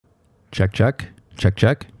Check, check, check,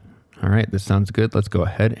 check. All right, this sounds good. Let's go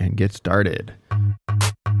ahead and get started.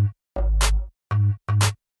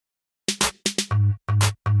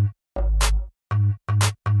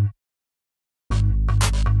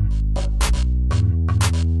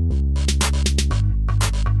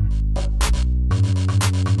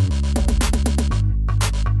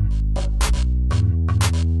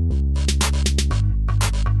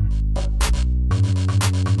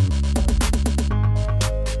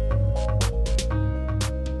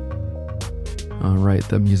 All right,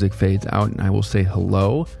 the music fades out and I will say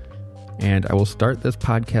hello. And I will start this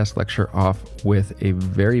podcast lecture off with a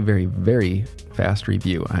very, very, very fast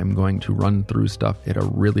review. I'm going to run through stuff at a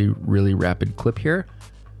really, really rapid clip here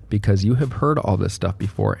because you have heard all this stuff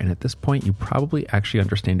before. And at this point, you probably actually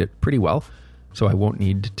understand it pretty well. So I won't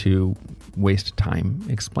need to waste time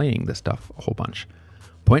explaining this stuff a whole bunch.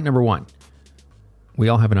 Point number one, we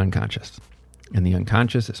all have an unconscious. And the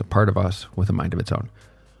unconscious is a part of us with a mind of its own.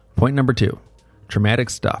 Point number two, traumatic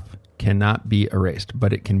stuff cannot be erased,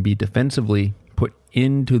 but it can be defensively put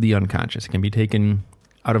into the unconscious. It can be taken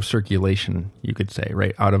out of circulation, you could say,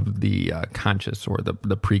 right? Out of the conscious or the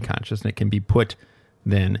preconscious, and it can be put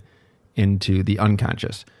then into the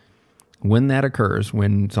unconscious. When that occurs,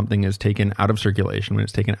 when something is taken out of circulation, when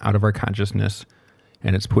it's taken out of our consciousness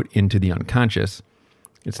and it's put into the unconscious,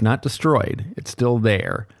 it's not destroyed, it's still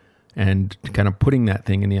there. And kind of putting that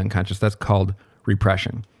thing in the unconscious, that's called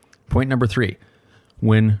repression. Point number three,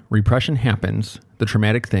 when repression happens, the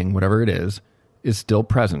traumatic thing, whatever it is still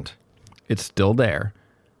present. It's still there,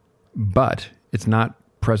 but it's not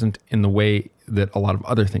present in the way that a lot of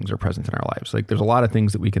other things are present in our lives. Like there's a lot of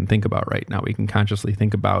things that we can think about right now. We can consciously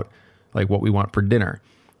think about like what we want for dinner.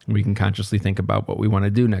 We can consciously think about what we want to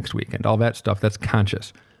do next week and all that stuff. That's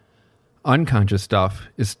conscious. Unconscious stuff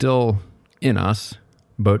is still in us,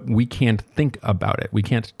 but we can't think about it. We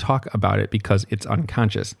can't talk about it because it's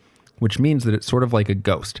unconscious, which means that it's sort of like a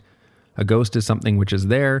ghost. A ghost is something which is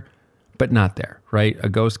there, but not there, right? A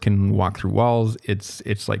ghost can walk through walls.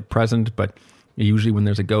 It's like present, but usually when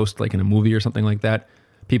there's a ghost, like in a movie or something like that,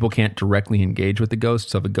 people can't directly engage with the ghost.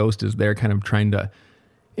 So if a ghost is there kind of trying to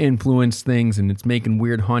influence things and it's making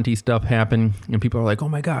weird haunty stuff happen, and people are like, oh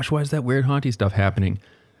my gosh, why is that weird haunty stuff happening?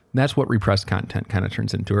 That's what repressed content kind of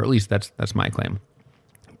turns into, or at least that's my claim.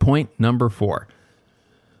 Point number four.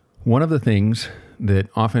 One of the things that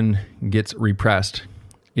often gets repressed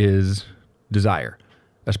is desire,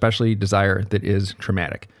 especially desire that is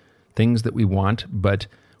traumatic. Things that we want, but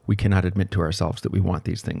we cannot admit to ourselves that we want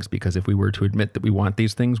these things, because if we were to admit that we want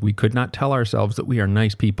these things, we could not tell ourselves that we are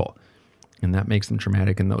nice people, and that makes them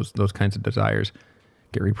traumatic, and those kinds of desires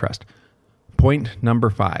get repressed. Point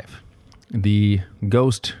number five, the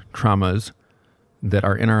ghost traumas that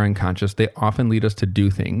are in our unconscious, they often lead us to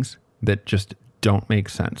do things that just don't make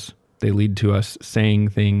sense. They lead to us saying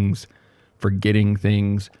things, forgetting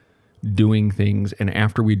things, doing things, and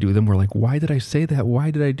after we do them, we're like, why did I say that? Why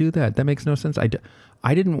did I do that? That makes no sense.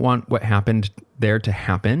 I didn't want what happened there to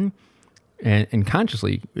happen, and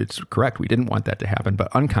consciously, it's correct, we didn't want that to happen,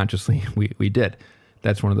 but unconsciously, we did.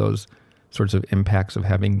 That's one of those sorts of impacts of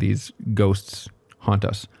having these ghosts haunt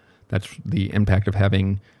us. That's the impact of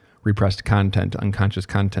having repressed content, unconscious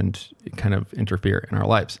content kind of interfere in our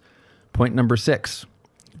lives. Point number six,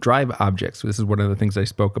 drive objects. This is one of the things I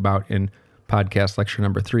spoke about in podcast lecture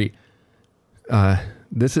number 3.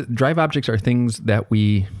 Drive objects are things that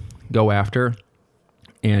we go after,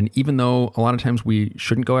 and even though a lot of times we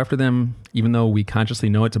shouldn't go after them, even though we consciously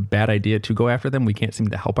know it's a bad idea to go after them, we can't seem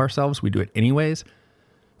to help ourselves. We do it anyways.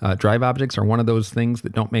 Drive objects are one of those things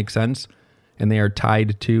that don't make sense, and they are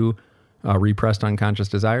tied to repressed unconscious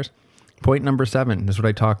desires. Point number 7 is what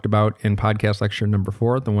I talked about in podcast lecture number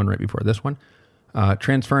 4, the one right before this one.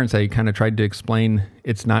 Transference, I kind of tried to explain,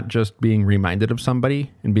 it's not just being reminded of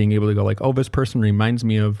somebody and being able to go like, oh, this person reminds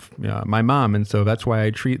me of my mom, and so that's why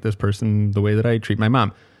I treat this person the way that I treat my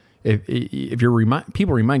mom. If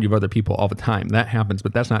people remind you of other people all the time, that happens,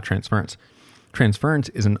 but that's not transference. Transference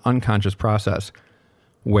is an unconscious process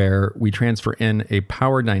where we transfer in a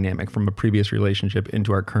power dynamic from a previous relationship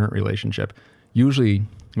into our current relationship. Usually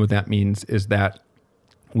what that means is that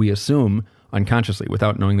we assume unconsciously,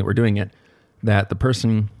 without knowing that we're doing it, that the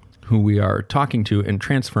person who we are talking to and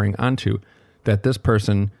transferring onto, that this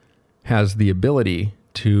person has the ability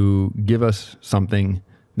to give us something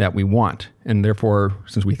that we want. And therefore,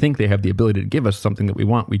 since we think they have the ability to give us something that we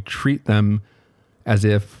want, we treat them as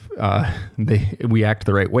if we act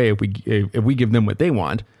the right way. If we give them what they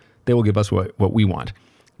want, they will give us what we want.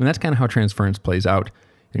 And that's kind of how transference plays out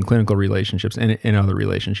in clinical relationships and in other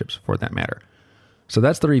relationships for that matter. So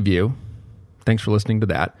that's the review. Thanks for listening to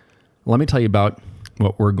that. Let me tell you about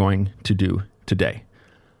what we're going to do today.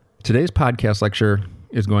 Today's podcast lecture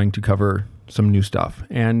is going to cover some new stuff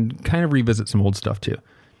and kind of revisit some old stuff too.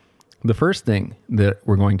 The first thing that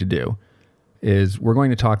we're going to do is we're going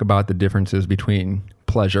to talk about the differences between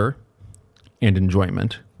pleasure and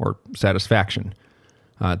enjoyment, or satisfaction.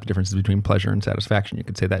 The differences between pleasure and satisfaction, you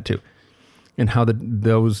could say that too. And how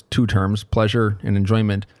those two terms, pleasure and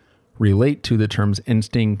enjoyment, relate to the terms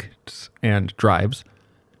instincts and drives.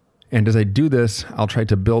 And as I do this, I'll try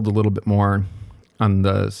to build a little bit more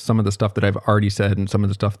on some of the stuff that I've already said and some of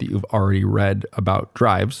the stuff that you've already read about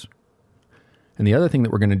drives. And the other thing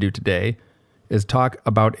that we're going to do today is talk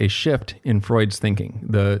about a shift in Freud's thinking.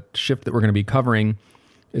 The shift that we're going to be covering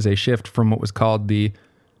is a shift from what was called the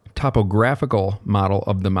topographical model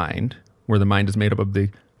of the mind, where the mind is made up of the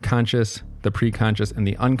conscious, the preconscious, and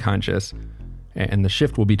the unconscious. And the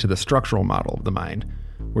shift will be to the structural model of the mind,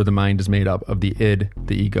 where the mind is made up of the id,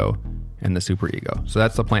 the ego, and the superego. So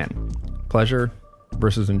that's the plan. Pleasure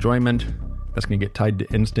versus enjoyment. That's going to get tied to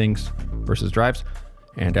instincts versus drives.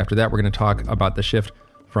 And after that, we're going to talk about the shift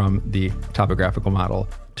from the topographical model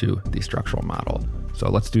to the structural model. So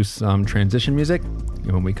let's do some transition music.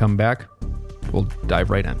 And when we come back, we'll dive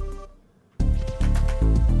right in.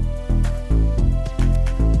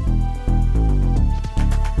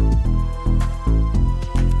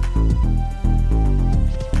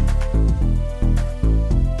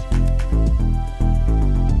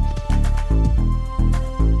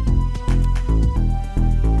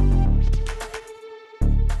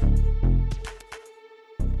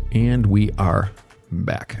 And we are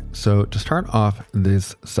back. So to start off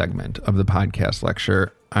this segment of the podcast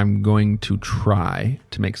lecture, I'm going to try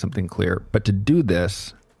to make something clear. But to do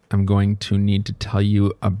this, I'm going to need to tell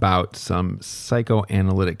you about some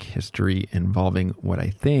psychoanalytic history involving what I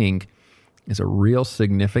think is a real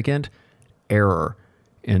significant error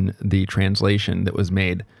in the translation that was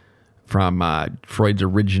made from Freud's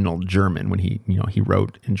original German when he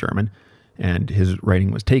wrote in German. And his writing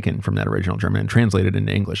was taken from that original German and translated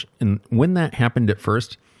into English. And when that happened at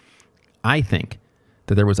first, I think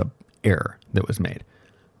that there was an error that was made.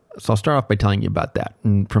 So I'll start off by telling you about that.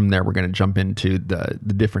 And from there, we're going to jump into the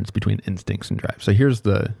difference between instincts and drive. So here's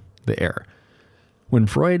the error. When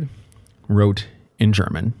Freud wrote in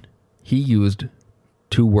German, he used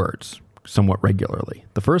two words somewhat regularly.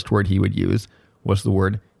 The first word he would use was the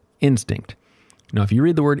word instinct. Now, if you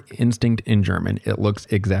read the word instinct in German, it looks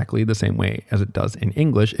exactly the same way as it does in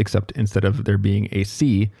English, except instead of there being a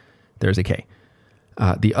C, there's a K.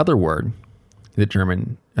 The other word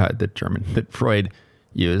that Freud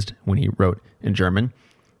used when he wrote in German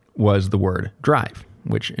was the word drive,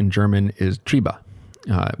 which in German is Trieb,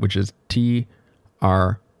 which is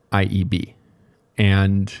Trieb.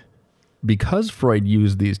 And because Freud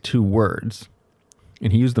used these two words,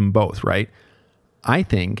 and he used them both, right? I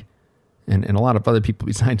think, and a lot of other people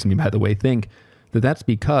besides me, by the way, think that that's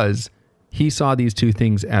because he saw these two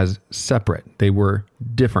things as separate. They were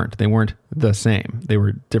different. They weren't the same. They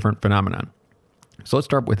were different phenomenon. So let's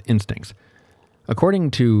start with instincts.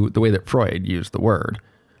 According to the way that Freud used the word,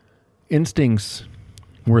 instincts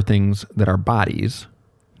were things that our bodies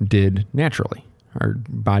did naturally. Our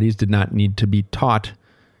bodies did not need to be taught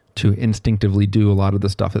to instinctively do a lot of the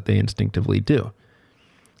stuff that they instinctively do.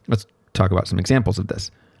 Let's talk about some examples of this.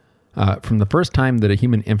 From the first time that a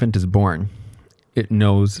human infant is born,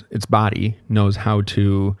 its body knows how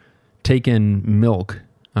to take in milk,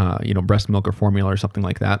 breast milk or formula or something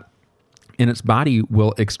like that. And its body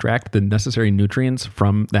will extract the necessary nutrients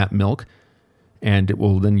from that milk, and it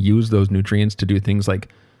will then use those nutrients to do things like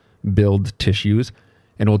build tissues,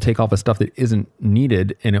 and it will take all the stuff that isn't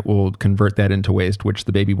needed, and it will convert that into waste, which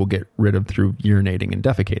the baby will get rid of through urinating and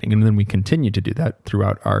defecating. And then we continue to do that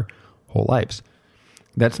throughout our whole lives.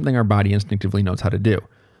 That's something our body instinctively knows how to do.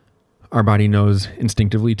 Our body knows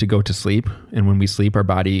instinctively to go to sleep. And when we sleep, our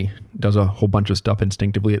body does a whole bunch of stuff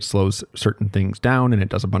instinctively. It slows certain things down and it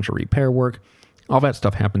does a bunch of repair work. All that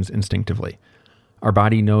stuff happens instinctively. Our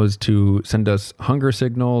body knows to send us hunger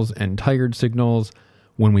signals and tired signals.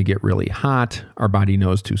 When we get really hot, our body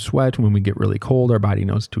knows to sweat. When we get really cold, our body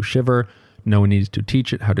knows to shiver. No one needs to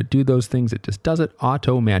teach it how to do those things. It just does it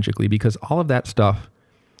auto-magically because all of that stuff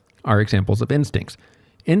are examples of instincts.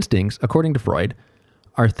 Instincts, according to Freud,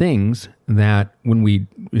 are things that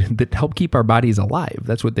that help keep our bodies alive.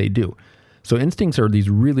 That's what they do. So instincts are these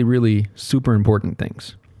really, really super important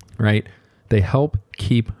things, right? They help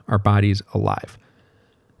keep our bodies alive.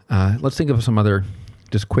 Let's think of some other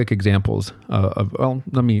just quick examples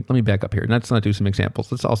let me back up here. Let's not do some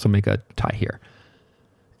examples. Let's also make a tie here.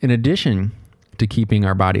 In addition to keeping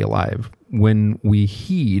our body alive, when we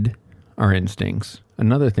heed our instincts,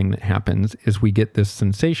 another thing that happens is we get this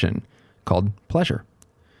sensation called pleasure.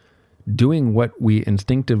 Doing what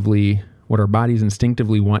our bodies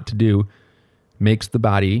instinctively want to do makes the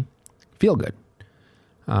body feel good.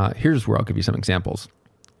 Here's where I'll give you some examples.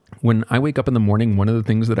 When I wake up in the morning, one of the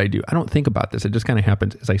things that I do, I don't think about this, it just kind of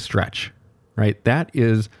happens, is I stretch, right? That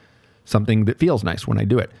is something that feels nice when I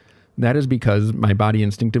do it. That is because my body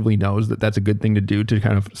instinctively knows that that's a good thing to do to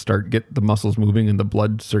kind of get the muscles moving and the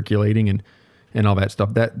blood circulating and all that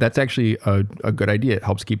stuff. That's actually a good idea. It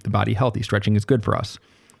helps keep the body healthy. Stretching is good for us.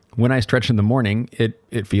 When I stretch in the morning,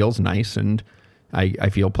 it feels nice and I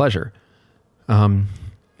feel pleasure.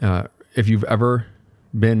 If you've ever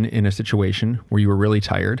been in a situation where you were really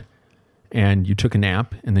tired and you took a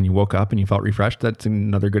nap and then you woke up and you felt refreshed, that's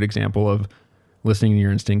another good example of listening to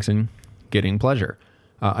your instincts and getting pleasure.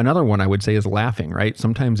 Another one I would say is laughing, right?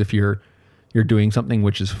 Sometimes if you're doing something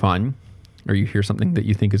which is fun or you hear something that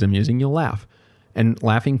you think is amusing, you'll laugh. And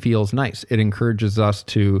laughing feels nice. It encourages us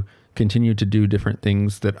to continue to do different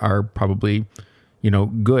things that are probably,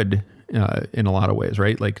 good in a lot of ways,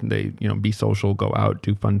 right? Like be social, go out,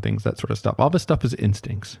 do fun things, that sort of stuff. All this stuff is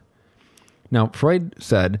instincts. Now, Freud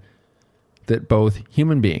said that both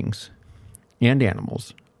human beings and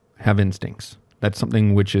animals have instincts. That's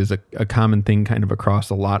something which is a common thing kind of across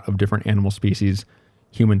a lot of different animal species.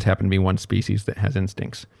 Humans happen to be one species that has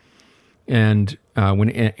instincts. And when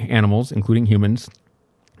animals, including humans,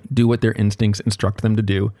 do what their instincts instruct them to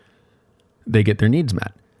do, they get their needs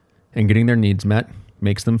met. And getting their needs met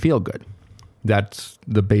makes them feel good. That's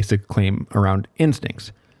the basic claim around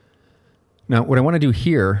instincts. Now, what I want to do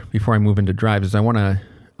here before I move into drives is I want to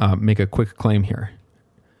make a quick claim here.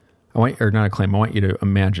 I want you to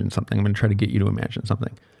imagine something. I'm going to try to get you to imagine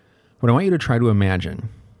something. What I want you to try to imagine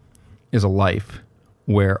is a life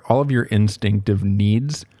where all of your instinctive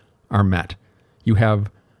needs are met. You have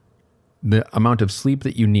the amount of sleep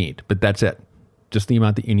that you need, but that's it. Just the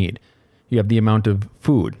amount that you need. You have the amount of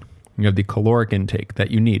food. You have the caloric intake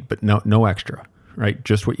that you need, but no extra, right?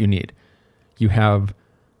 Just what you need. You have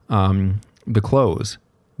the clothes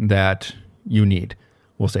that you need.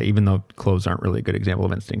 We'll say, even though clothes aren't really a good example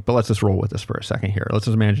of instinct, but let's just roll with this for a second here. Let's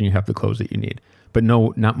just imagine you have the clothes that you need, but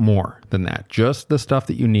no, not more than that. Just the stuff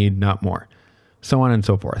that you need, not more. So on and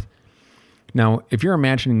so forth. Now, if you're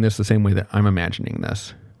imagining this the same way that I'm imagining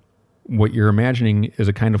this, what you're imagining is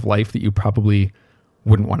a kind of life that you probably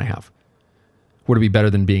wouldn't want to have. Would it be better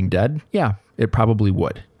than being dead? Yeah, it probably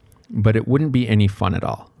would, but it wouldn't be any fun at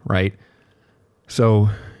all, right? So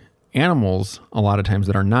animals, a lot of times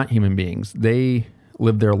that are not human beings, they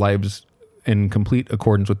live their lives in complete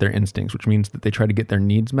accordance with their instincts, which means that they try to get their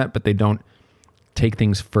needs met, but they don't take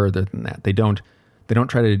things further than that. They don't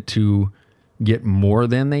try to get more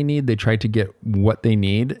than they need. They try to get what they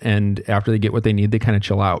need, and after they get what they need, they kind of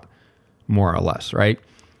chill out, more or less, right?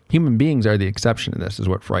 Human beings are the exception to this, is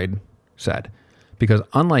what Freud said. Because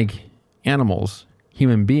unlike animals,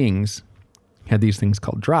 human beings had these things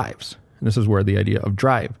called drives. And this is where the idea of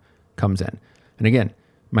drive comes in. And again,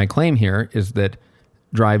 my claim here is that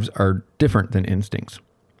drives are different than instincts.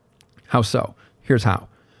 How so? Here's how.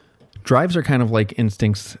 Drives are kind of like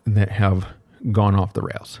instincts that have gone off the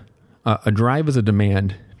rails. A drive is a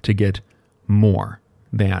demand to get more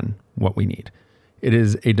than what we need. It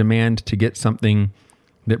is a demand to get something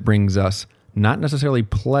that brings us not necessarily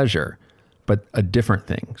pleasure, but a different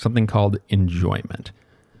thing, something called enjoyment.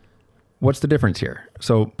 What's the difference here?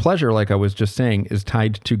 So pleasure, like I was just saying, is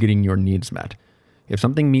tied to getting your needs met. If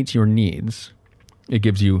something meets your needs, it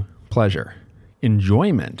gives you pleasure.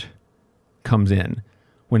 Enjoyment comes in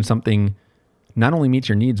when something not only meets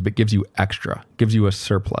your needs, but gives you extra, gives you a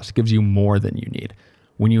surplus, gives you more than you need.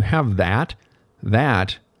 When you have that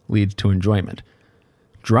leads to enjoyment.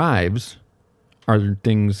 Drives are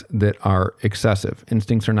things that are excessive.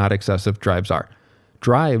 Instincts are not excessive, drives are.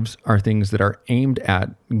 Drives are things that are aimed at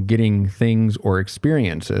getting things or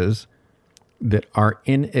experiences that are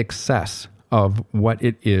in excess of what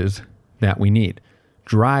it is that we need.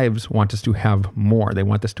 Drives want us to have more. They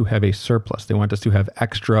want us to have a surplus. They want us to have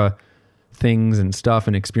extra things and stuff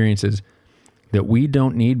and experiences that we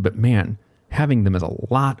don't need, but man, having them is a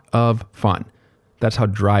lot of fun. That's how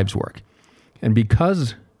drives work. And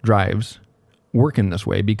because drives work in this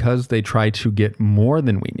way, because they try to get more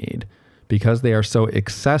than we need, because they are so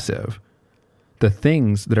excessive, the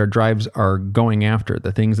things that our drives are going after,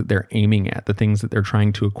 the things that they're aiming at, the things that they're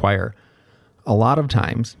trying to acquire, a lot of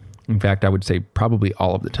times, in fact, I would say probably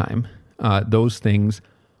all of the time, those things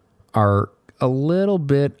are a little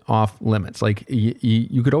bit off limits. Like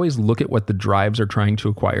you could always look at what the drives are trying to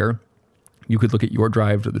acquire. You could look at your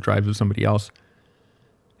drives or the drives of somebody else,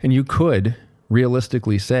 and you could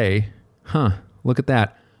realistically say, look at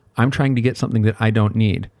that. I'm trying to get something that I don't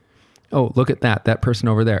need. Oh, look at that person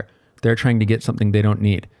over there. They're trying to get something they don't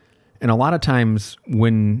need. And a lot of times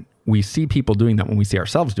when we see people doing that, when we see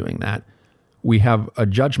ourselves doing that, we have a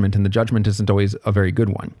judgment, and the judgment isn't always a very good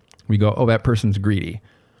one. We go, oh, that person's greedy.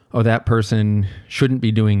 Oh, that person shouldn't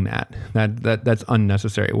be doing that. That's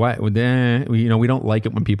unnecessary. Why? We don't like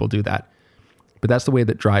it when people do that. But that's the way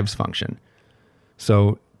that drives function.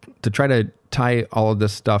 So to try to tie all of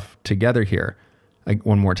this stuff together here, like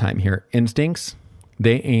one more time here, instincts,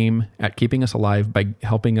 they aim at keeping us alive by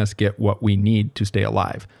helping us get what we need to stay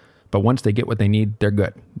alive. But once they get what they need, they're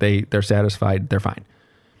good. They're satisfied. They're fine.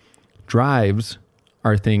 Drives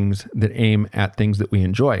are things that aim at things that we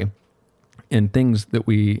enjoy. And things that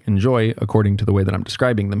we enjoy, according to the way that I'm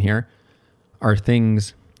describing them here, are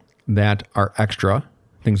things that are extra,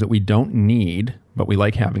 things that we don't need, but we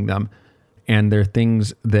like having them. And they're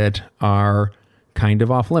things that are kind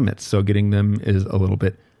of off limits. So getting them is a little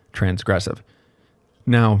bit transgressive.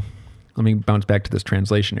 Now, let me bounce back to this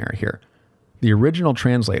translation error here. The original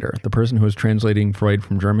translator, the person who was translating Freud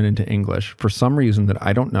from German into English, for some reason that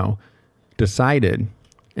I don't know, decided,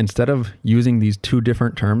 instead of using these two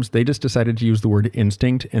different terms, they just decided to use the word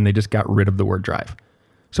instinct, and they just got rid of the word drive.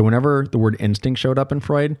 So whenever the word instinct showed up in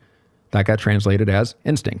Freud, that got translated as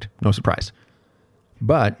instinct. No surprise.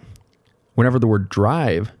 But whenever the word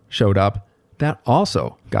drive showed up, that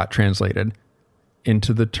also got translated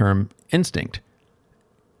into the term instinct.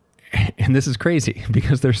 And this is crazy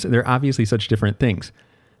because they're obviously such different things.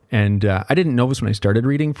 And I didn't know this when I started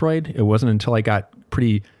reading Freud. It wasn't until I got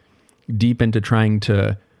pretty deep into trying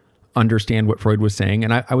to understand what Freud was saying.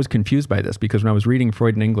 And I was confused by this because when I was reading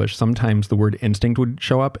Freud in English, sometimes the word instinct would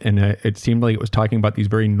show up and it seemed like it was talking about these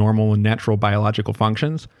very normal and natural biological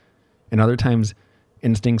functions. And other times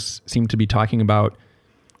instincts seemed to be talking about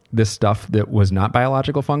this stuff that was not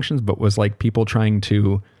biological functions, but was like people trying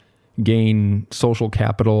to gain social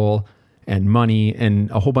capital and money and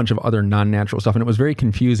a whole bunch of other non-natural stuff. And it was very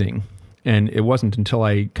confusing. And it wasn't until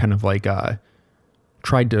I kind of like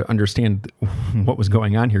tried to understand what was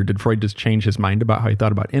going on here. Did Freud just change his mind about how he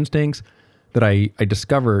thought about instincts? That I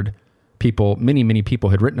discovered many people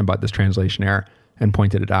had written about this translation error and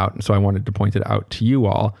pointed it out. And so I wanted to point it out to you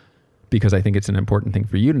all because I think it's an important thing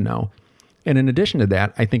for you to know. And in addition to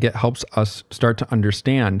that, I think it helps us start to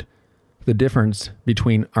understand the difference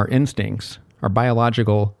between our instincts, our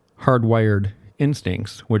biological hardwired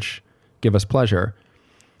instincts, which give us pleasure,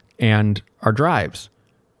 and our drives,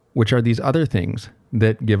 which are these other things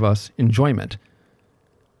that give us enjoyment.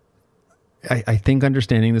 I think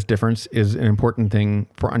understanding this difference is an important thing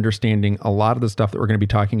for understanding a lot of the stuff that we're going to be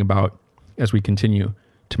talking about as we continue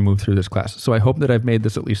to move through this class. So I hope that I've made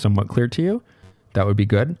this at least somewhat clear to you. That would be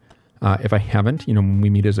good. If I haven't, when we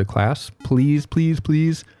meet as a class, please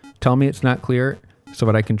tell me it's not clear so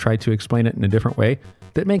that I can try to explain it in a different way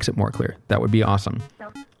that makes it more clear. That would be awesome.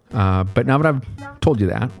 But now that I've told you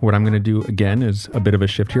that, what I'm going to do again is a bit of a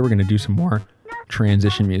shift here. We're going to do some more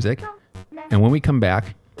transition music. And when we come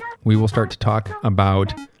back, we will start to talk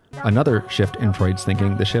about another shift in Freud's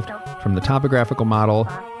thinking, the shift from the topographical model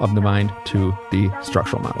of the mind to the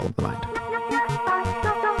structural model of the mind.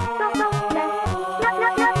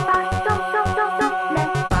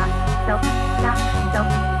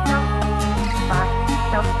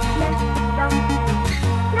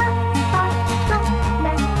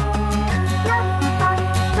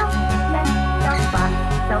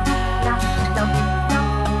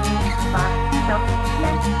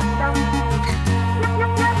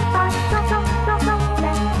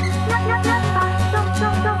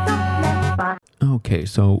 Okay,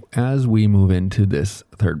 so as we move into this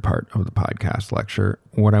third part of the podcast lecture,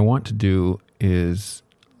 what I want to do is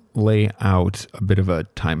lay out a bit of a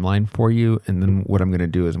timeline for you. And then what I'm going to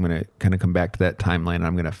do is I'm going to kind of come back to that timeline and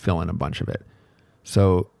I'm going to fill in a bunch of it.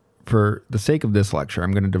 So for the sake of this lecture,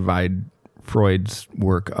 I'm going to divide Freud's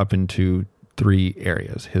work up into three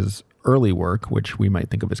areas. His early work, which we might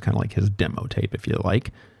think of as kind of like his demo tape, if you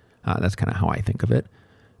like. That's kind of how I think of it.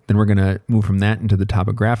 Then we're going to move from that into the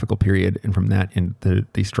topographical period and from that into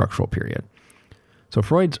the structural period. So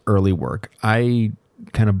Freud's early work, I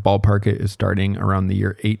kind of ballpark it as starting around the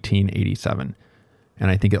year 1887.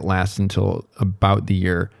 And I think it lasts until about the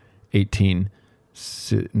year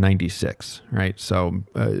 1896, right? So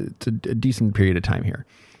it's a decent period of time here.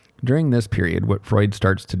 During this period, what Freud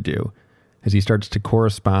starts to do is he starts to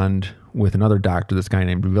correspond with another doctor, this guy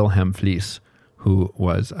named Wilhelm Fleiss, who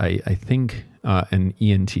was, I think, an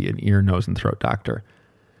ENT, an ear, nose, and throat doctor.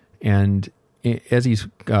 And as he's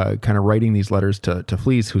kind of writing these letters to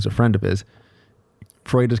Fleiss, who's a friend of his,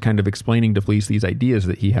 Freud is kind of explaining to Fleiss these ideas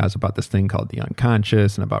that he has about this thing called the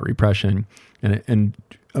unconscious and about repression and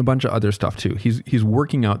a bunch of other stuff too. He's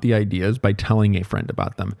working out the ideas by telling a friend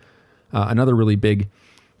about them. Another really big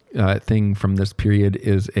thing from this period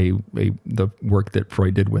is the work that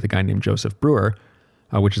Freud did with a guy named Joseph Breuer,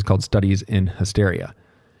 which is called Studies in Hysteria.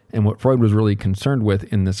 And what Freud was really concerned with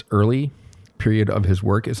in this early period of his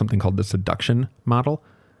work is something called the seduction model.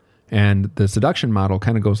 And the seduction model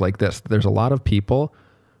kind of goes like this. There's a lot of people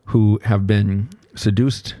who have been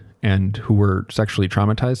seduced and who were sexually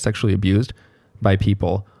traumatized, sexually abused by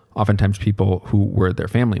people, oftentimes people who were their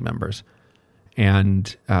family members.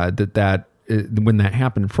 And when that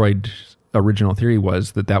happened, Freud's original theory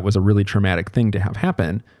was that was a really traumatic thing to have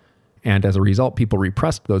happen. And as a result, people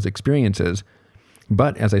repressed those experiences.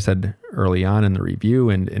 But as I said early on in the review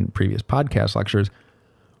and in previous podcast lectures,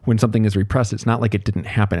 when something is repressed, it's not like it didn't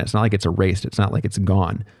happen. It's not like it's erased. It's not like it's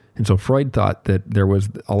gone. And so Freud thought that there was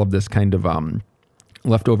all of this kind of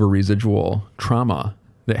leftover residual trauma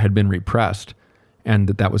that had been repressed, and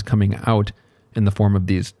that was coming out in the form of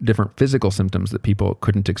these different physical symptoms that people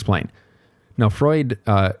couldn't explain. Now, Freud,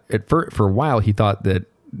 for a while, he thought that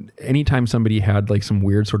anytime somebody had like some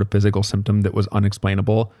weird sort of physical symptom that was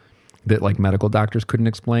unexplainable, that like medical doctors couldn't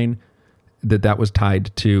explain, that was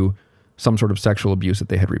tied to some sort of sexual abuse that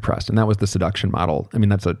they had repressed. And that was the seduction model. I mean,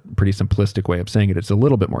 that's a pretty simplistic way of saying it. It's a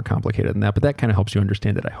little bit more complicated than that, but that kind of helps you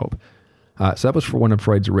understand it, I hope. So that was for one of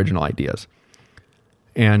Freud's original ideas.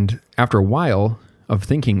 And after a while of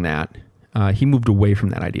thinking that, he moved away from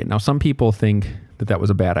that idea. Now, some people think that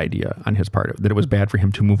was a bad idea on his part, that it was bad for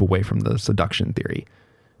him to move away from the seduction theory,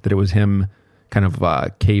 that it was him kind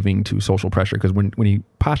of caving to social pressure. Because when he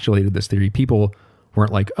postulated this theory, people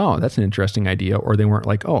weren't like, oh, that's an interesting idea. Or they weren't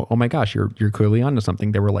like, oh my gosh, you're clearly onto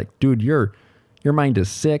something. They were like, dude, your mind is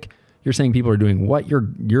sick. You're saying people are doing what?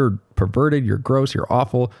 You're perverted. You're gross. You're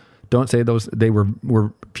awful. Don't say those. They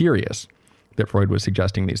were furious that Freud was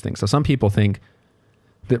suggesting these things. So some people think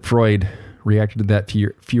that Freud reacted to that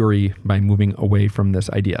fury by moving away from this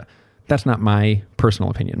idea. That's not my personal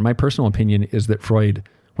opinion. My personal opinion is that Freud,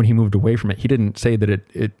 when he moved away from it, he didn't say that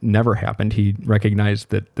it never happened. He recognized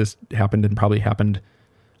that this happened and probably happened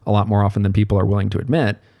a lot more often than people are willing to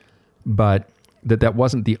admit, but that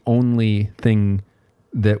wasn't the only thing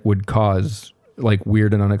that would cause like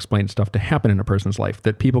weird and unexplained stuff to happen in a person's life,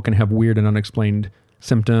 that people can have weird and unexplained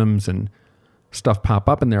symptoms and stuff pop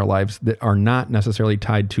up in their lives that are not necessarily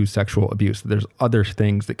tied to sexual abuse. There's other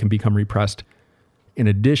things that can become repressed in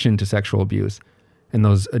addition to sexual abuse. And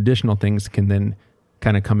those additional things can then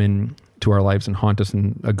kind of come in to our lives and haunt us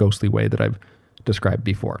in a ghostly way that I've described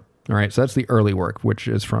before. All right. So that's the early work, which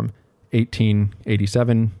is from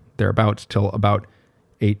 1887 thereabouts till about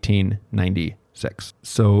 1896.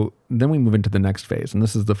 So then we move into the next phase. And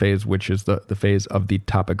this is the phase, which is the phase of the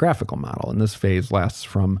topographical model. And this phase lasts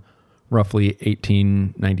from roughly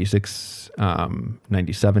 1896,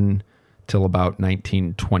 97 till about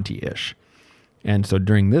 1920-ish. And so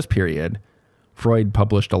during this period, Freud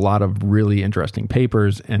published a lot of really interesting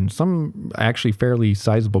papers and some actually fairly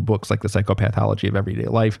sizable books like the Psychopathology of Everyday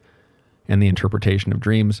Life and the Interpretation of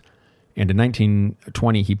Dreams. And in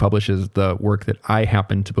 1920, he publishes the work that I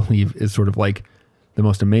happen to believe is sort of like the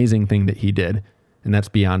most amazing thing that he did, and that's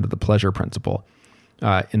Beyond the Pleasure Principle.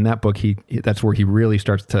 In that book, that's where he really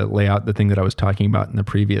starts to lay out the thing that I was talking about in the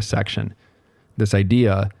previous section. This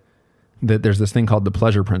idea that there's this thing called the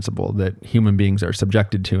pleasure principle that human beings are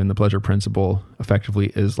subjected to, and the pleasure principle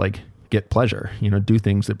effectively is like get pleasure, do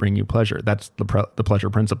things that bring you pleasure. That's the pleasure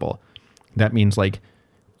principle. That means like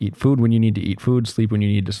eat food when you need to eat food, sleep when you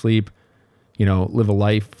need to sleep, live a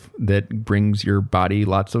life that brings your body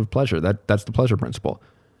lots of pleasure. That's the pleasure principle.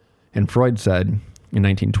 And Freud said in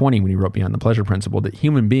 1920, when he wrote Beyond the Pleasure Principle, that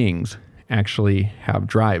human beings actually have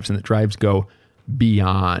drives, and that drives go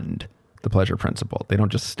beyond the pleasure principle. They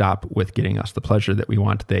don't just stop with getting us the pleasure that we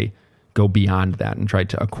want. They go beyond that and try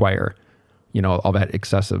to acquire, all that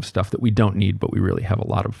excessive stuff that we don't need, but we really have a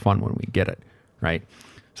lot of fun when we get it, right?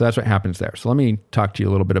 So that's what happens there. So let me talk to you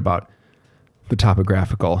a little bit about the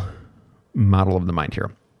topographical model of the mind here.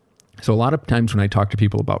 So a lot of times when I talk to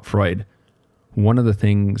people about Freud, one of the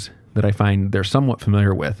things that I find they're somewhat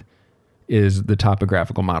familiar with is the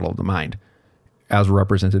topographical model of the mind as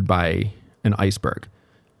represented by an iceberg.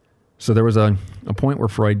 So there was a point where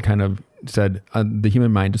Freud kind of said the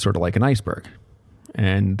human mind is sort of like an iceberg.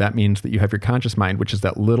 And that means that you have your conscious mind, which is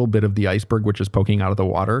that little bit of the iceberg which is poking out of the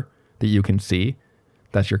water that you can see.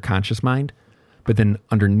 That's your conscious mind. But then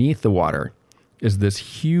underneath the water is this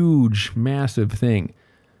huge, massive thing.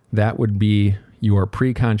 That would be your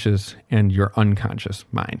preconscious and your unconscious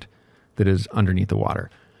mind that is underneath the water.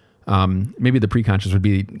 Maybe the preconscious would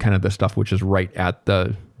be kind of the stuff which is right at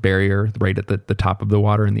the barrier, right at the top of the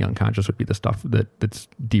water, and the unconscious would be the stuff that's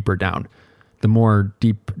deeper down. The more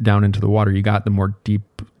deep down into the water you got, the more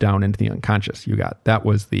deep down into the unconscious you got. That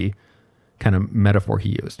was the kind of metaphor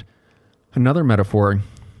he used. Another metaphor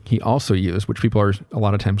he also used, which people are a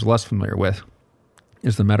lot of times less familiar with,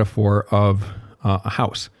 is the metaphor of a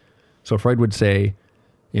house. So Freud would say,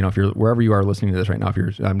 if you're wherever you are listening to this right now,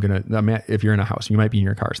 if you're in a house, you might be in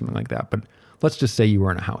your car or something like that, but let's just say you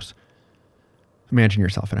were in a house. Imagine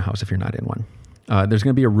yourself in a house if you're not in one. There's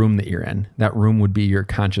going to be a room that you're in. That room would be your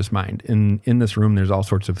conscious mind. In this room, there's all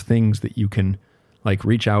sorts of things that you can like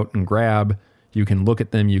reach out and grab. You can look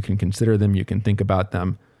at them, you can consider them, you can think about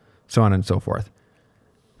them, so on and so forth.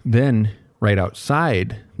 Then right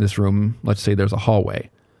outside this room, let's say there's a hallway.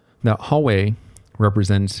 That hallway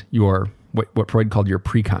represents your what Freud called your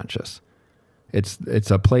preconscious.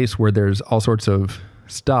 It's a place where there's all sorts of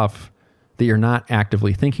stuff that you're not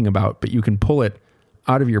actively thinking about, but you can pull it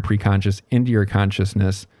out of your preconscious into your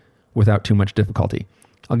consciousness without too much difficulty.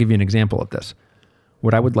 I'll give you an example of this.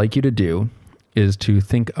 What I would like you to do is to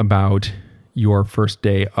think about your first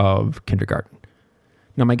day of kindergarten.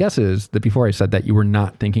 Now, my guess is that before I said that, you were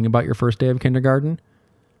not thinking about your first day of kindergarten.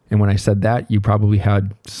 And when I said that, you probably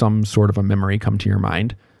had some sort of a memory come to your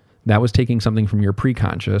mind. That was taking something from your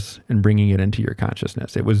preconscious and bringing it into your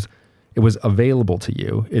consciousness. It was available to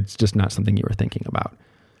you. It's just not something you were thinking about.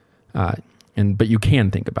 But you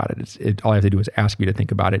can think about it. All I have to do is ask you to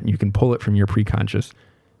think about it, and you can pull it from your preconscious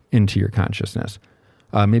into your consciousness.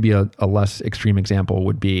 Maybe a less extreme example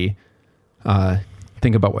would be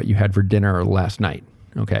think about what you had for dinner last night.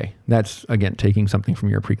 Okay, that's, again, taking something from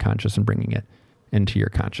your preconscious and bringing it into your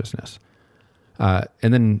consciousness.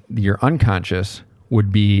 And then your unconscious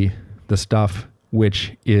would be the stuff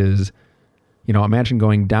which is, imagine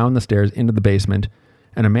going down the stairs into the basement,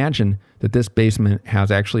 and imagine that this basement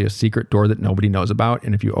has actually a secret door that nobody knows about.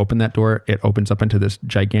 And if you open that door, it opens up into this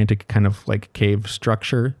gigantic kind of like cave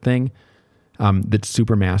structure thing that's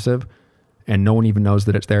super massive, and no one even knows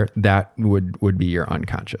that it's there. That would be your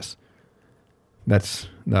unconscious. That's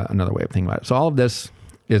another way of thinking about it. So all of this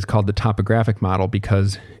is called the topographic model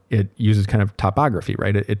because it uses kind of topography,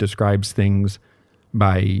 right? It describes things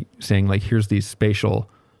by saying, like, here's these spatial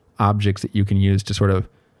objects that you can use to sort of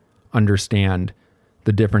understand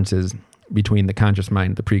the differences between the conscious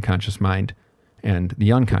mind, the preconscious mind, and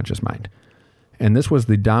the unconscious mind. And this was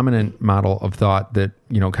the dominant model of thought that,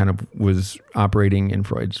 kind of was operating in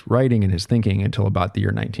Freud's writing and his thinking until about the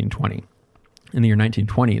year 1920. In the year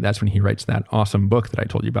 1920, that's when he writes that awesome book that I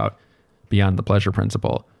told you about, Beyond the Pleasure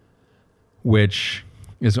Principle, which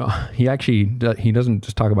is, he doesn't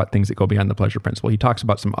just talk about things that go beyond the pleasure principle. He talks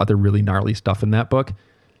about some other really gnarly stuff in that book.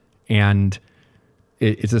 And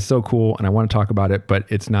it's just so cool, and I want to talk about it, but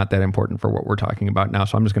it's not that important for what we're talking about now.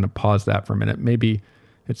 So I'm just going to pause that for a minute. Maybe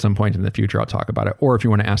at some point in the future, I'll talk about it. Or if you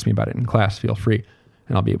want to ask me about it in class, feel free,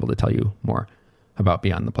 and I'll be able to tell you more about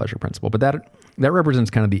Beyond the Pleasure Principle. But that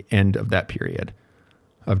represents kind of the end of that period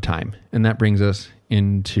of time. And that brings us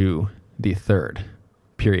into the third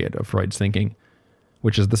period of Freud's thinking,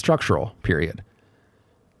 which is the structural period.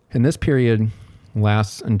 And this period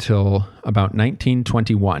lasts until about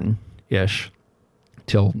 1921-ish,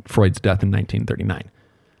 till Freud's death in 1939.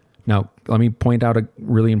 Now, let me point out a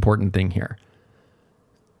really important thing here.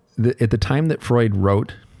 At the time that Freud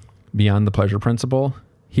wrote Beyond the Pleasure Principle,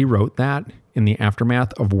 he wrote that in the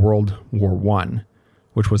aftermath of World War I,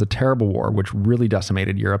 which was a terrible war, which really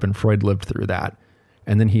decimated Europe, and Freud lived through that.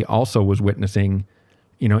 And then he also was witnessing,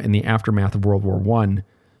 in the aftermath of World War I,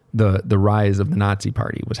 the rise of the Nazi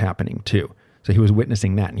Party was happening too. So he was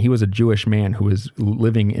witnessing that. And he was a Jewish man who was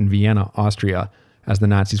living in Vienna, Austria, as the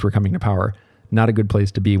Nazis were coming to power. Not a good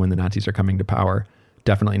place to be when the Nazis are coming to power.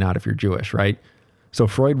 Definitely not if you're Jewish, right? So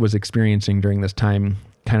Freud was experiencing during this time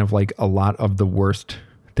kind of like a lot of the worst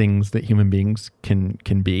things that human beings can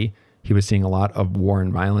be. He was seeing a lot of war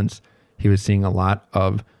and violence. He was seeing a lot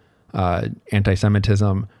of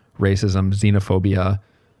anti-Semitism, racism, xenophobia,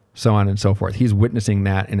 so on and so forth. He's witnessing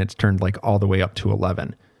that, and it's turned like all the way up to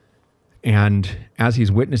 11. And as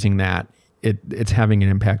he's witnessing that, it's having an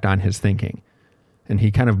impact on his thinking. And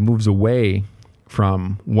he kind of moves away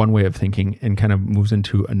from one way of thinking and kind of moves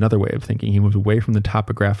into another way of thinking. He moves away from the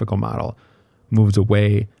topographical model, moves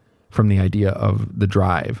away from the idea of the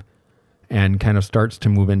drive, and kind of starts to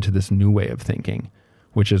move into this new way of thinking,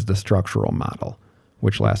 which is the structural model,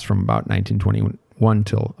 which lasts from about 1921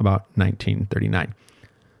 till about 1939.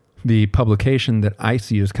 The publication that I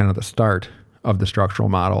see as kind of the start of the structural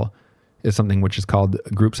model is something which is called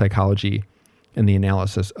Group Psychology and the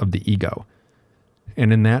Analysis of the Ego.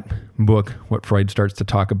 And in that book, what Freud starts to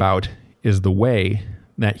talk about is the way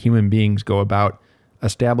that human beings go about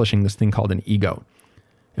establishing this thing called an ego.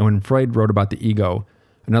 And when Freud wrote about the ego,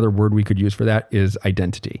 another word we could use for that is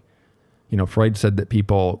identity. Freud said that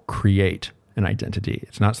people create an identity.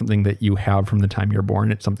 It's not something that you have from the time you're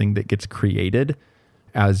born. It's something that gets created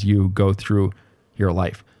as you go through your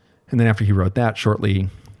life. And then after he wrote that, shortly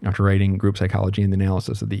after writing Group Psychology and the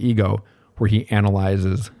Analysis of the Ego, where he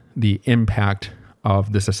analyzes the impact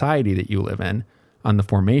of the society that you live in on the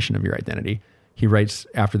formation of your identity, he writes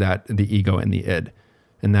after that the ego and the id.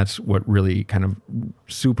 And that's what really kind of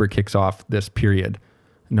super kicks off this period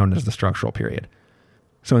known as the structural period.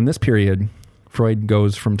 So in this period, Freud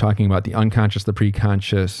goes from talking about the unconscious, the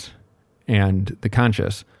preconscious, and the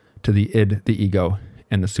conscious to the id, the ego,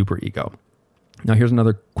 and the superego. Now here's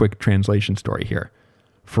another quick translation story here.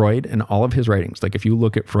 Freud and all of his writings, like if you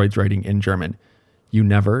look at Freud's writing in German, you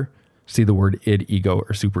never see the word id, ego,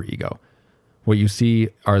 or superego. What you see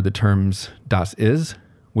are the terms das is,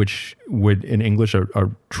 which would, in English,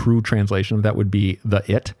 a true translation of that would be the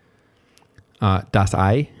it, das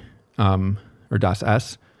I, or das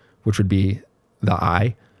es, which would be the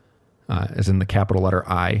I, as in the capital letter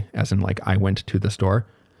I, as in like I went to the store.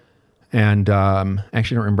 And I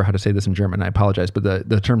actually don't remember how to say this in German. I apologize, but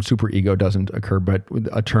the term superego doesn't occur, but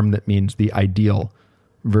a term that means the ideal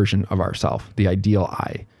version of ourself, the ideal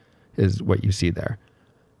I, is what you see there.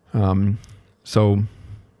 So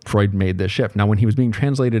Freud made this shift. Now, when he was being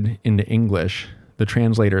translated into English, the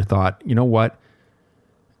translator thought, you know what?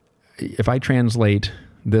 If I translate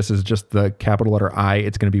this as just the capital letter I,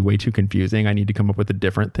 it's going to be way too confusing. I need to come up with a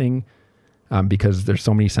different thing because there's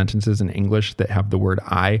so many sentences in English that have the word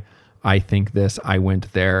I think this, I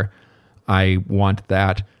went there, I want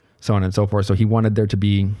that, so on and so forth. So he wanted there to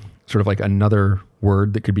be sort of like another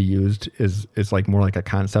word that could be used is like more like a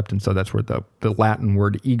concept. And so that's where the Latin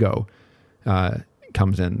word ego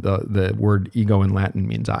comes in. The word ego in Latin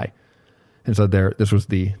means I. And so this was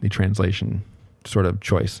the translation sort of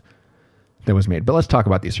choice that was made. But let's talk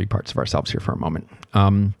about these three parts of ourselves here for a moment.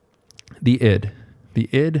 The id. The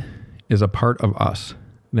id is a part of us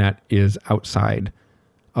that is outside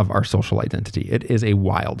of our social identity. It is a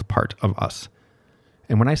wild part of us.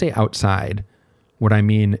 And when I say outside, what I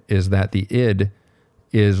mean is that the id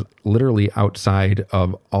is literally outside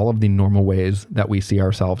of all of the normal ways that we see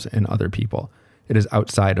ourselves and other people. It is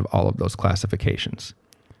outside of all of those classifications,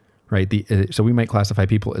 right? So we might classify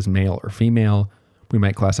people as male or female. We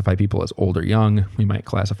might classify people as old or young. We might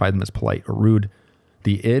classify them as polite or rude.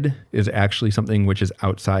 The id is actually something which is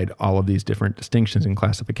outside all of these different distinctions and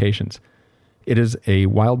classifications. It is a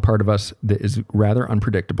wild part of us that is rather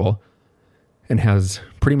unpredictable and has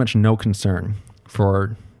pretty much no concern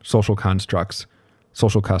for social constructs,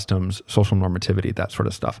 social customs, social normativity, that sort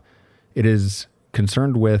of stuff. It is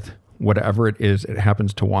concerned with whatever it is it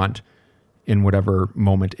happens to want in whatever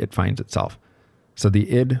moment it finds itself. So the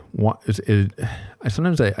id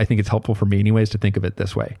sometimes I think it's helpful for me anyways to think of it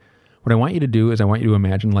this way. What I want you to do is I want you to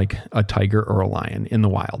imagine like a tiger or a lion in the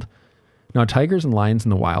wild. Now, tigers and lions in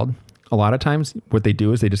the wild, a lot of times what they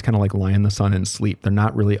do is they just kind of like lie in the sun and sleep. They're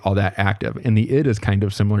not really all that active. And the id is kind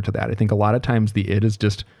of similar to that. I think a lot of times the id is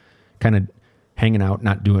just kind of hanging out,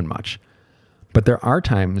 not doing much. But there are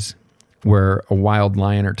times where a wild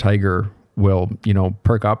lion or tiger will,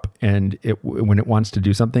 perk up and when it wants to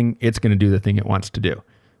do something, it's going to do the thing it wants to do,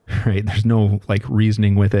 right? There's no like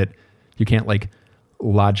reasoning with it. You can't like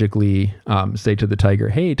logically say to the tiger,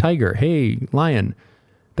 hey, lion,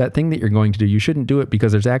 that thing that you're going to do, you shouldn't do it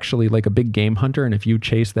because there's actually like a big game hunter. And if you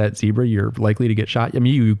chase that zebra, you're likely to get shot. I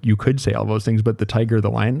mean, you could say all those things, but the tiger, the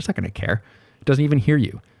lion, it's not going to care. It doesn't even hear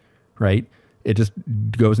you, right? It just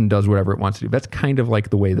goes and does whatever it wants to do. That's kind of like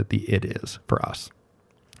the way that the id is for us.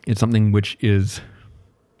 It's something which it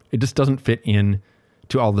just doesn't fit in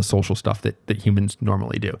to all the social stuff that humans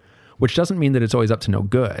normally do, which doesn't mean that it's always up to no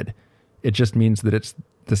good. It just means that it's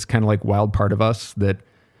this kind of like wild part of us that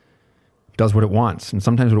does what it wants. And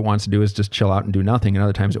sometimes what it wants to do is just chill out and do nothing. And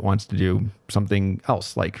other times it wants to do something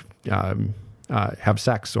else, like have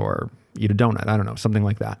sex or eat a donut. I don't know, something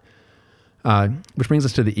like that. Which brings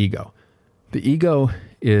us to the ego. The ego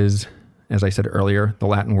is, as I said earlier, the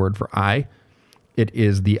Latin word for I. It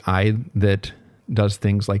is the I that does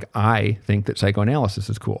things like I think that psychoanalysis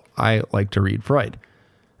is cool. I like to read Freud.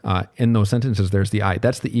 In those sentences, there's the I.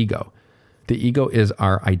 That's the ego. The ego is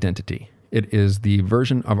our identity. It is the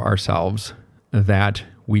version of ourselves that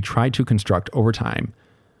we try to construct over time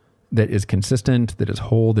that is consistent, that is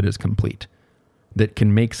whole, that is complete, that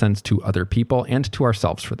can make sense to other people and to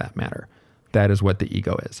ourselves for that matter. That is what the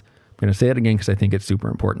ego is. I'm going to say it again because I think it's super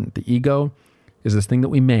important. The ego is this thing that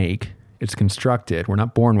we make It's constructed. We're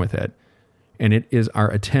not born with it. And it is our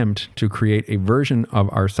attempt to create a version of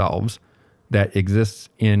ourselves that exists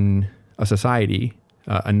in a society,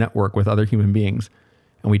 a network with other human beings.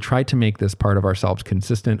 And we try to make this part of ourselves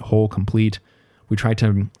consistent, whole, complete. We try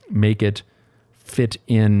to make it fit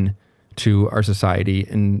in to our society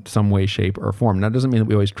in some way, shape, or form. That doesn't mean that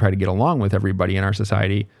we always try to get along with everybody in our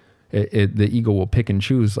society. The ego will pick and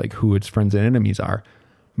choose like who its friends and enemies are.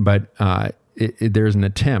 But there's an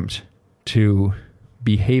attempt to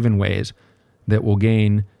behave in ways that will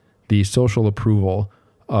gain the social approval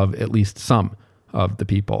of at least some of the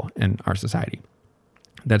people in our society.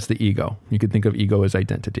 That's the ego. You could think of ego as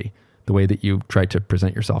identity, the way that you try to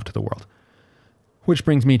present yourself to the world. Which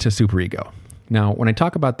brings me to superego. Now, when I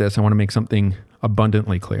talk about this, I want to make something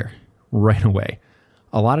abundantly clear right away.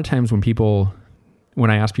 A lot of times when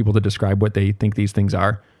I ask people to describe what they think these things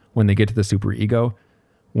are, when they get to the superego,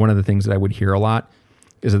 one of the things that I would hear a lot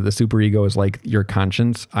is that the superego is like your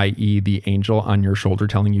conscience, i.e. the angel on your shoulder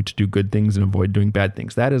telling you to do good things and avoid doing bad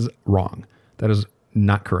things. That is wrong. That is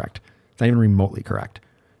not correct. It's not even remotely correct.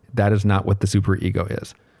 That is not what the superego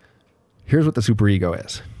is. Here's what the superego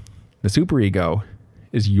is. The superego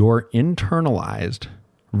is your internalized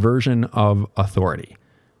version of authority.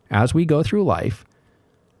 As we go through life,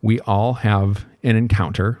 we all have an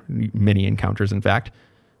encounter, many encounters in fact,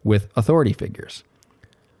 with authority figures.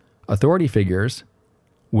 Authority figures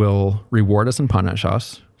will reward us and punish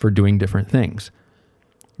us for doing different things.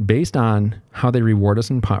 Based on how they reward us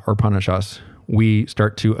or punish us, we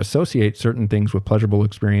start to associate certain things with pleasurable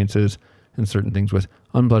experiences and certain things with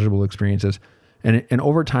unpleasurable experiences. And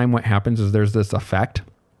over time, what happens is there's this effect.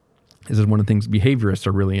 This is one of the things behaviorists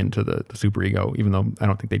are really into the superego, even though I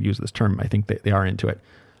don't think they'd use this term. I think they are into it.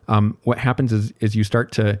 What happens is you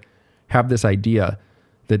start to have this idea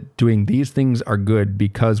that doing these things are good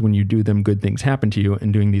because when you do them, good things happen to you,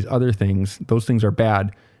 and doing these other things, those things are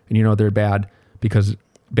bad, and you know they're bad because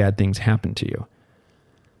bad things happen to you.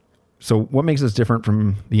 So what makes this different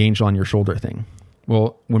from the angel on your shoulder thing?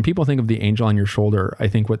 Well, when people think of the angel on your shoulder, I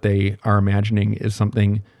think what they are imagining is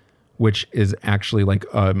something which is actually like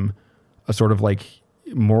a sort of like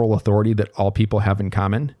moral authority that all people have in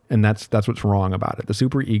common. And that's what's wrong about it. The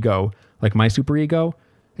superego, like my superego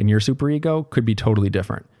and your superego, could be totally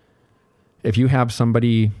different. If you have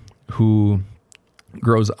somebody who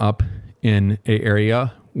grows up in an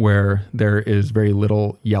area where there is very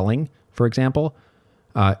little yelling, for example,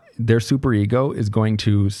 their superego is going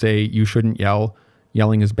to say, you shouldn't yell.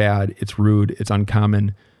 Yelling is bad. It's rude. It's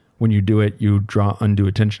uncommon. When you do it, you draw undue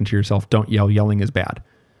attention to yourself. Don't yell. Yelling is bad.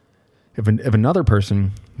 If another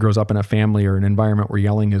person grows up in a family or an environment where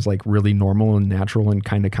yelling is like really normal and natural and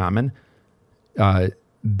kind of common,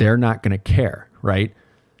 they're not going to care, right?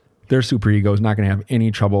 Their superego is not going to have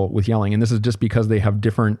any trouble with yelling. And this is just because they have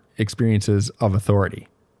different experiences of authority,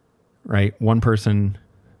 right? One person,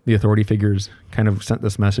 the authority figures kind of sent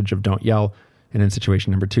this message of don't yell. And in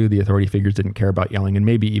situation number 2, the authority figures didn't care about yelling and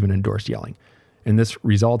maybe even endorsed yelling. And this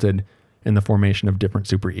resulted in the formation of different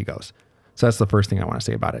superegos. So that's the first thing I want to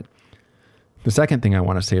say about it. The second thing I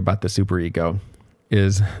want to say about the superego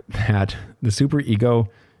is that the superego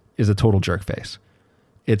is a total jerk face.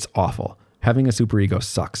 It's awful. Having a superego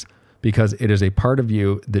sucks because it is a part of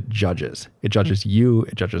you that judges. It judges you.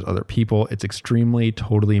 It judges other people. It's extremely,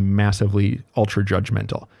 totally, massively, ultra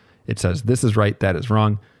judgmental. It says, this is right, that is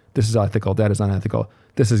wrong. This is ethical, that is unethical.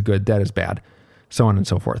 This is good, that is bad. So on and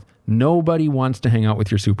so forth. Nobody wants to hang out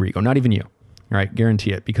with your superego, not even you. All right,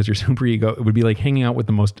 guarantee it, because your superego, it would be like hanging out with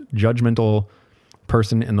the most judgmental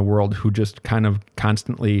person in the world who just kind of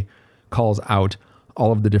constantly calls out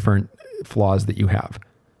all of the different flaws that you have.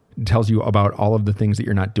 It tells you about all of the things that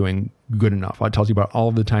you're not doing good enough. It tells you about all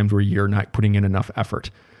of the times where you're not putting in enough effort.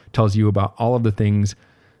 It tells you about all of the things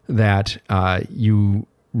that you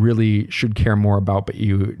really should care more about, but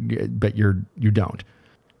you don't.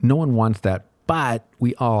 No one wants that, but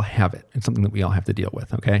we all have it. It's something that we all have to deal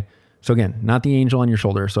with, okay? So again, not the angel on your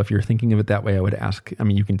shoulder. So if you're thinking of it that way, I would ask,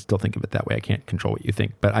 you can still think of it that way. I can't control what you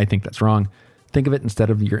think, but I think that's wrong. Think of it instead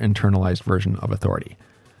of your internalized version of authority.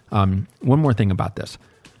 One more thing about this.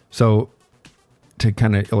 So to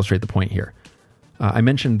kind of illustrate the point here, I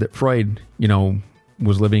mentioned that Freud,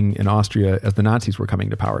 was living in Austria as the Nazis were coming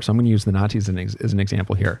to power. So I'm going to use the Nazis as an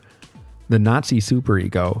example here. The Nazi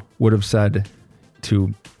superego would have said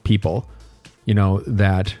to people,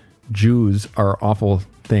 that Jews are awful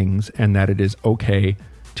things and that it is okay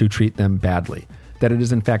to treat them badly, that it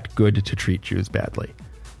is in fact good to treat Jews badly.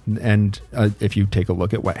 And if you take a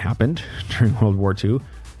look at what happened during World War II,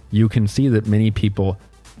 you can see that many people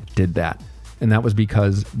did that. And that was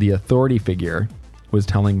because the authority figure was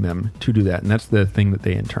telling them to do that. And that's the thing that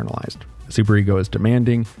they internalized. The superego is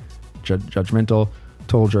demanding, judgmental,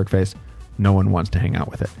 total jerk face. No one wants to hang out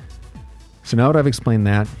with it. So now that I've explained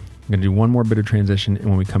that, I'm going to do one more bit of transition. And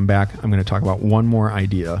when we come back, I'm going to talk about one more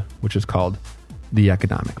idea, which is called the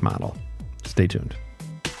economic model. Stay tuned.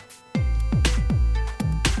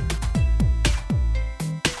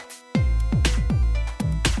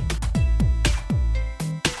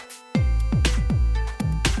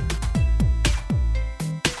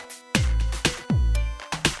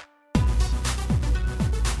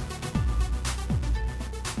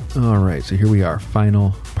 All right, so here we are,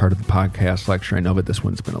 final part of the podcast lecture. I know that this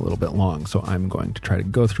one's been a little bit long, so I'm going to try to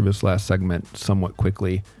go through this last segment somewhat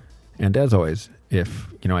quickly. And as always, if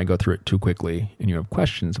I go through it too quickly and you have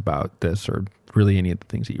questions about this or really any of the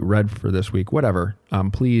things that you read for this week, whatever,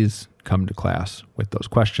 please come to class with those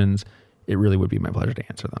questions. It really would be my pleasure to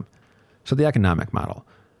answer them. So the economic model.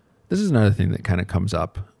 This is another thing that kind of comes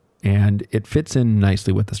up, and it fits in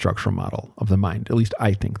nicely with the structural model of the mind. At least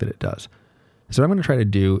I think that it does. So what I'm going to try to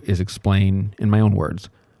do is explain in my own words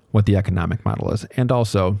what the economic model is, and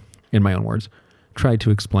also, in my own words, try to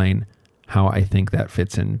explain how I think that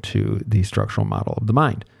fits into the structural model of the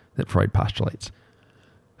mind that Freud postulates.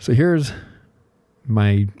 So here's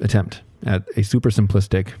my attempt at a super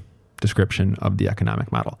simplistic description of the economic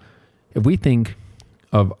model. If we think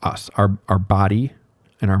of us, our body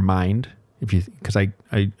and our mind, because I'm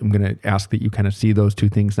going to ask that you kind of see those two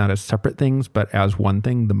things not as separate things, but as one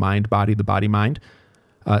thing, the mind, body, the body, mind.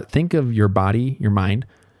 Think of your body, your mind,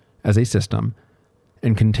 as a system,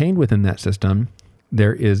 and contained within that system,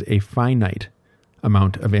 there is a finite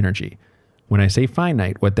amount of energy. When I say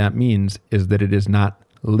finite, what that means is that it is not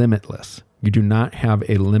limitless. You do not have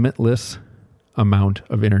a limitless amount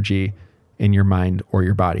of energy in your mind or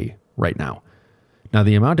your body right now. Now,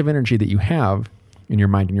 the amount of energy that you have in your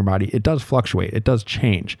mind and your body, it does fluctuate, it does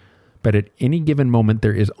change, but at any given moment,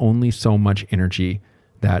 there is only so much energy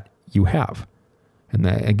that you have. And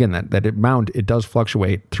that amount, it does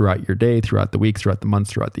fluctuate throughout your day, throughout the week, throughout the months,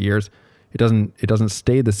 throughout the years. It doesn't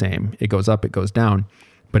stay the same. It goes up, it goes down.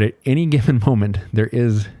 But at any given moment, there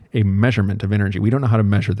is a measurement of energy. We don't know how to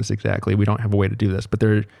measure this exactly. We don't have a way to do this, but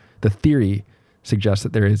the theory suggests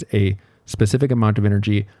that there is a specific amount of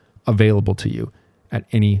energy available to you at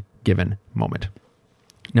any given moment.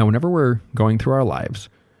 Now, whenever we're going through our lives,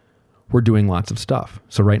 we're doing lots of stuff.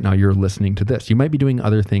 So right now you're listening to this. You might be doing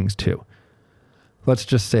other things too. Let's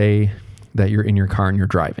just say that you're in your car and you're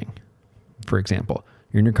driving. For example,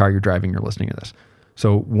 you're in your car, you're driving, you're listening to this.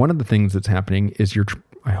 So one of the things that's happening is you're,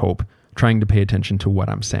 I hope, trying to pay attention to what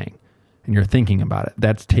I'm saying. And you're thinking about it.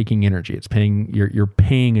 That's taking energy. You're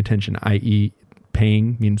paying attention, i.e.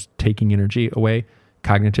 paying means taking energy away.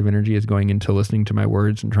 Cognitive energy is going into listening to my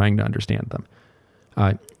words and trying to understand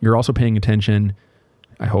them. You're also paying attention,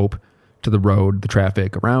 I hope, to the road, the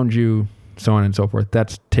traffic around you, so on and so forth.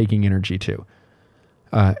 That's taking energy too.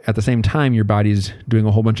 At the same time, your body's doing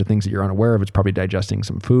a whole bunch of things that you're unaware of. It's probably digesting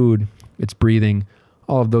some food. It's breathing.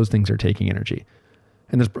 All of those things are taking energy.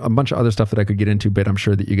 And there's a bunch of other stuff that I could get into, but I'm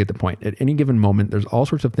sure that you get the point. At any given moment, there's all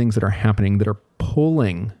sorts of things that are happening that are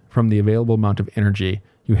pulling from the available amount of energy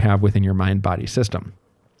you have within your mind-body system.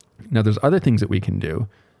 Now, there's other things that we can do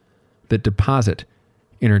that deposit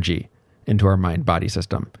energy into our mind-body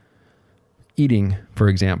system. Eating, for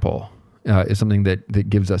example, is something that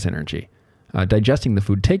gives us energy. Digesting the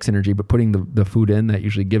food takes energy, but putting the food in, that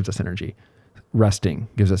usually gives us energy. Resting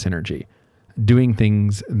gives us energy. Doing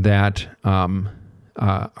things that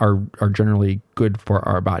are generally good for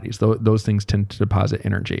our bodies. Those things tend to deposit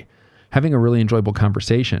energy. Having a really enjoyable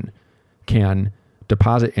conversation can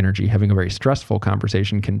deposit energy. Having a very stressful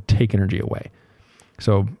conversation can take energy away.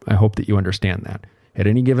 So I hope that you understand that. At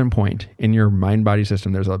any given point in your mind-body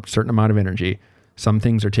system, there's a certain amount of energy. Some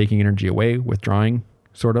things are taking energy away, withdrawing,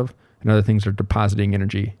 sort of, and other things are depositing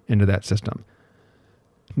energy into that system.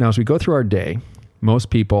 Now, as we go through our day, most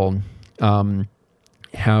people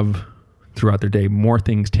have, throughout their day, more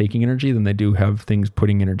things taking energy than they do have things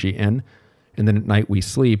putting energy in. And then at night we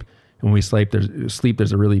sleep, and when we sleep,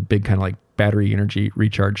 there's a really big kind of like battery energy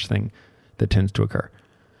recharge thing that tends to occur.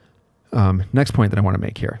 Next point that I want to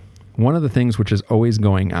make here. One of the things which is always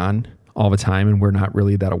going on all the time, and we're not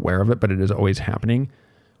really that aware of it, but it is always happening.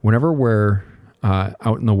 Whenever we're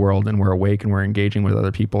out in the world and we're awake and we're engaging with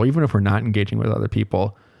other people, even if we're not engaging with other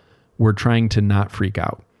people, we're trying to not freak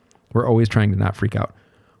out. We're always trying to not freak out.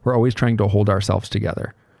 We're always trying to hold ourselves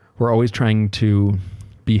together. We're always trying to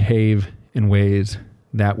behave in ways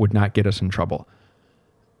that would not get us in trouble.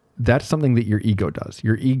 That's something that your ego does.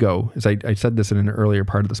 Your ego, as I said this in an earlier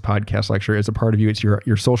part of this podcast lecture, is a part of you. It's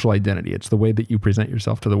your social identity. It's the way that you present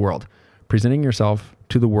yourself to the world. presenting yourself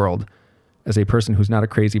to the world as a person who's not a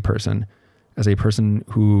crazy person, as a person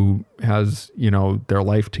who has, their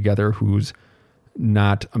life together, who's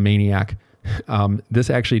not a maniac, this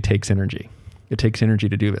actually takes energy. It takes energy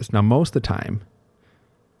to do this. Now, most of the time,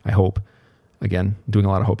 I hope, again, doing a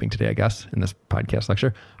lot of hoping today, I guess, in this podcast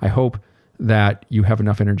lecture, I hope that you have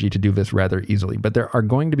enough energy to do this rather easily. But there are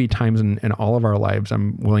going to be times in all of our lives,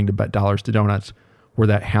 I'm willing to bet dollars to donuts, where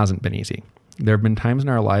that hasn't been easy. There have been times in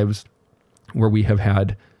our lives where we have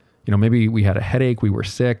had, maybe we had a headache, we were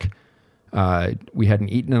sick, we hadn't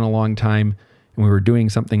eaten in a long time, and we were doing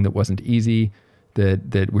something that wasn't easy,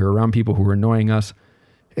 that we were around people who were annoying us.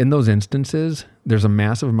 In those instances, there's a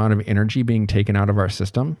massive amount of energy being taken out of our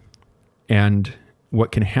system. And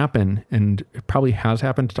what can happen, and it probably has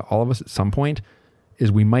happened to all of us at some point,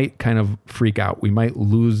 is we might kind of freak out. We might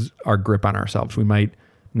lose our grip on ourselves. We might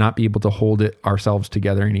not be able to hold it ourselves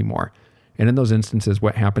together anymore. And in those instances,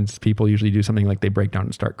 what happens is people usually do something like they break down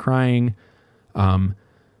and start crying.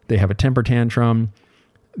 They have a temper tantrum.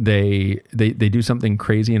 They do something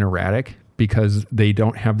crazy and erratic because they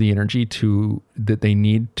don't have the energy that they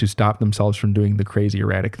need to stop themselves from doing the crazy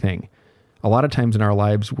erratic thing. A lot of times in our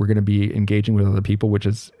lives, we're going to be engaging with other people, which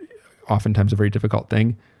is oftentimes a very difficult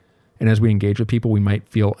thing. And as we engage with people, we might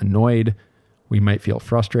feel annoyed, we might feel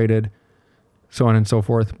frustrated, so on and so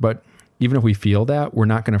forth. But even if we feel that, we're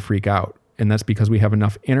not going to freak out. And that's because we have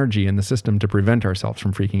enough energy in the system to prevent ourselves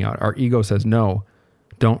from freaking out. Our ego says, no,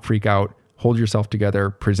 don't freak out, hold yourself together,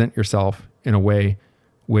 present yourself in a way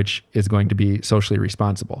which is going to be socially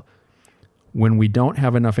responsible. When we don't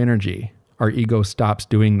have enough energy, our ego stops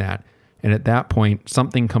doing that. And at that point,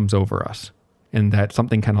 something comes over us, and that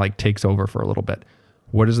something kind of like takes over for a little bit.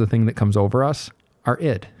 What is the thing that comes over us? Our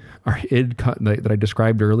id. Our id that I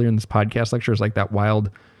described earlier in this podcast lecture is like that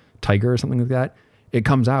wild tiger or something like that. It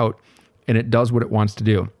comes out and it does what it wants to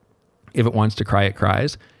do. If it wants to cry, it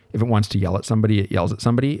cries. If it wants to yell at somebody, it yells at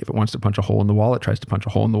somebody. If it wants to punch a hole in the wall, it tries to punch a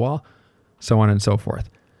hole in the wall, so on and so forth.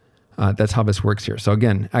 That's how this works here. So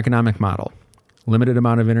again, economic model. Limited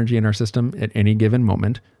amount of energy in our system at any given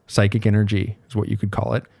moment. Psychic energy is what you could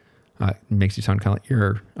call it. It makes you sound kind of like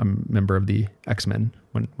you're a member of the X-Men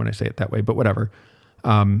when I say it that way, but whatever.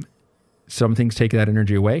 Some things take that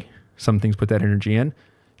energy away. Some things put that energy in.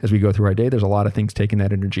 As we go through our day, there's a lot of things taking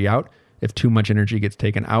that energy out. If too much energy gets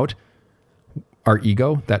taken out, our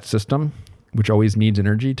ego, that system, which always needs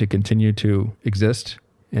energy to continue to exist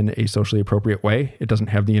in a socially appropriate way, it doesn't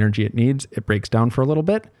have the energy it needs. It breaks down for a little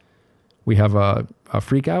bit. We have a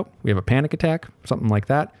freak out. We have a panic attack, something like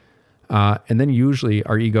that. And then usually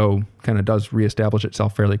our ego kind of does reestablish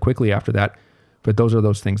itself fairly quickly after that. But those are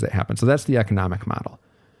those things that happen. So that's the economic model.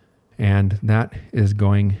 And that is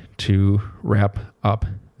going to wrap up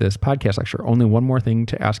this podcast lecture. Only one more thing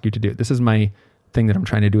to ask you to do. This is my thing that I'm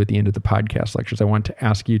trying to do at the end of the podcast lectures. I want to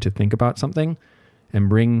ask you to think about something and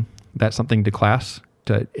bring that something to class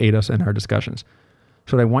to aid us in our discussions.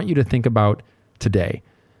 So what I want you to think about today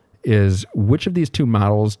is, which of these two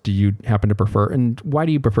models do you happen to prefer, and why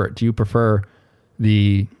do you prefer it? Do you prefer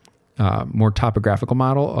the more topographical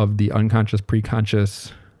model of the unconscious,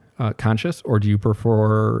 preconscious, conscious, or do you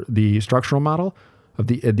prefer the structural model of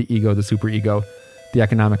the ego, the superego? The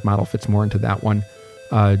economic model fits more into that one.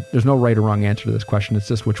 There's no right or wrong answer to this question. It's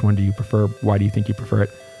just, which one do you prefer? Why do you think you prefer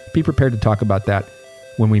it? Be prepared to talk about that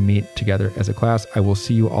when we meet together as a class. I will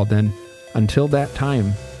see you all then. Until that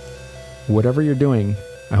time, whatever you're doing,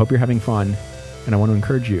 I hope you're having fun, and I want to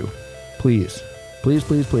encourage you, please, please,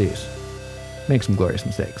 please, please, make some glorious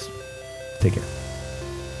mistakes. Take care.